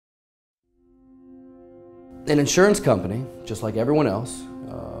An insurance company, just like everyone else,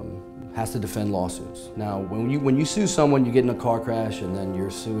 has to defend lawsuits. Now, when you sue someone, you get in a car crash and then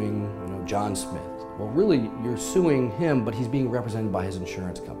you're suing, John Smith. Well, really, you're suing him, but he's being represented by his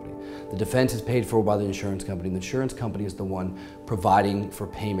insurance company. The defense is paid for by the insurance company. The insurance company is the one providing for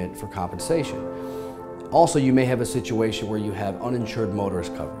payment for compensation. Also, you may have a situation where you have uninsured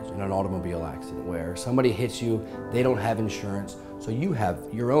motorist coverage in an automobile accident where somebody hits you, they don't have insurance, so you have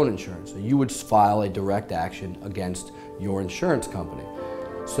your own insurance. So you would file a direct action against your insurance company.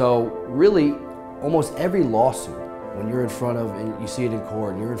 So really, almost every lawsuit, when you're in front of, and you see it in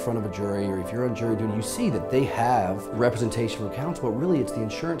court, and you're in front of a jury, or if you're on jury duty, you see that they have representation from counsel, but really it's the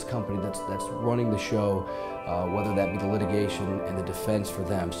insurance company that's running the show, whether that be the litigation and the defense for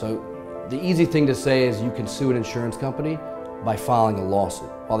them. So the easy thing to say is you can sue an insurance company by filing a lawsuit.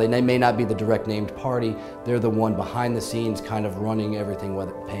 While they may not be the direct named party, they're the one behind the scenes kind of running everything,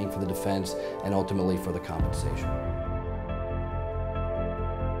 whether paying for the defense and ultimately for the compensation.